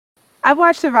I've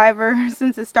watched Survivor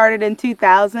since it started in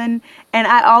 2000, and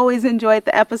I always enjoyed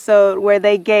the episode where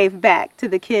they gave back to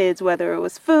the kids, whether it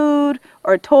was food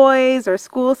or toys or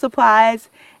school supplies,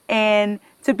 and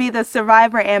to be the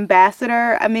Survivor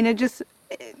ambassador. I mean,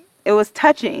 it was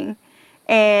touching,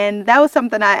 and that was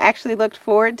something I actually looked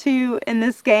forward to in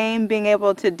this game, being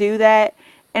able to do that,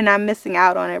 and I'm missing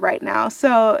out on it right now.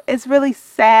 So it's really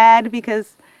sad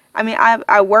because I mean,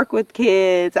 I work with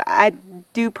kids. I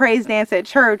do praise dance at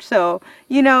church, so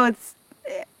it's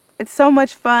so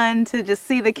much fun to just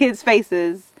see the kids'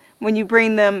 faces when you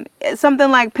bring them something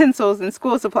like pencils and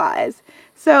school supplies.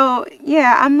 So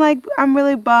yeah, I'm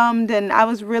really bummed, and I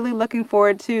was really looking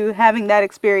forward to having that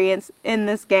experience in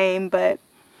this game, but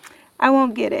I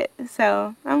won't get it.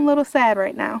 So I'm a little sad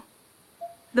right now.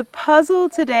 The puzzle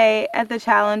today at the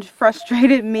challenge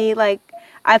frustrated me. Like,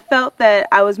 I felt that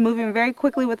I was moving very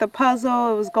quickly with the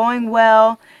puzzle. It was going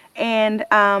well. And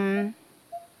I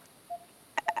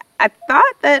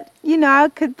thought that, I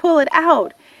could pull it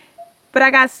out. But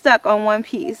I got stuck on one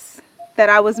piece that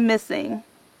I was missing.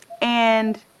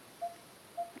 And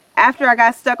after I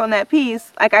got stuck on that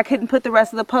piece, like, I couldn't put the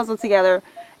rest of the puzzle together.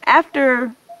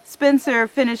 After Spencer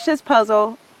finished his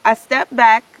puzzle, I stepped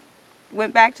back,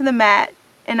 went back to the mat,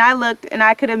 and I looked, and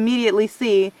I could immediately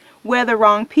see where the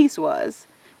wrong piece was.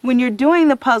 When you're doing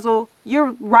the puzzle,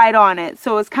 you're right on it,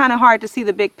 so it's kind of hard to see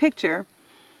the big picture.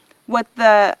 What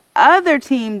the other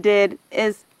team did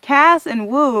is Cass and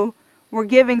Wu were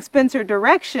giving Spencer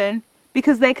direction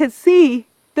because they could see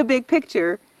the big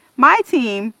picture. My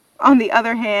team, on the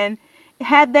other hand,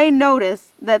 had they noticed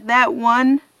that that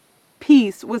one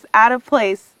piece was out of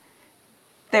place,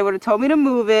 they would have told me to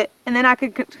move it, and then I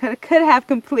could have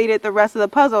completed the rest of the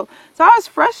puzzle. So I was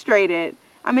frustrated.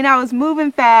 I mean, I was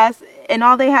moving fast, and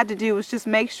all they had to do was just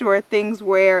make sure things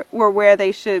were where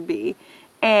they should be.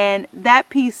 And that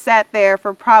piece sat there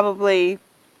for probably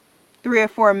 3 or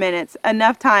 4 minutes,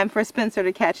 enough time for Spencer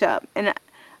to catch up. And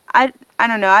I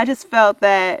don't know, I just felt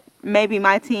that maybe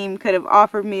my team could have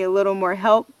offered me a little more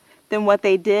help than what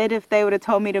they did if they would have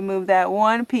told me to move that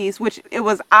one piece, which it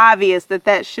was obvious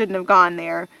that shouldn't have gone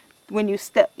there when you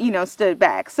stood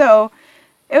back. So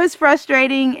it was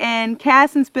frustrating, and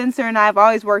Cass and Spencer and I have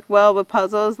always worked well with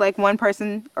puzzles. Like, one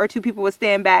person or two people would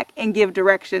stand back and give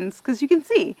directions because you can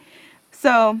see.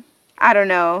 So I don't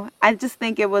know. I just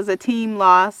think it was a team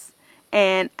loss,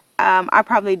 and I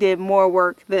probably did more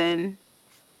work than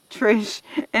Trish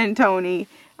and Tony.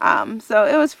 So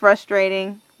it was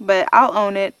frustrating, but I'll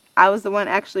own it. I was the one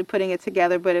actually putting it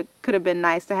together, but it could have been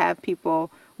nice to have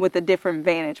people with a different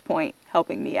vantage point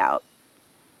helping me out.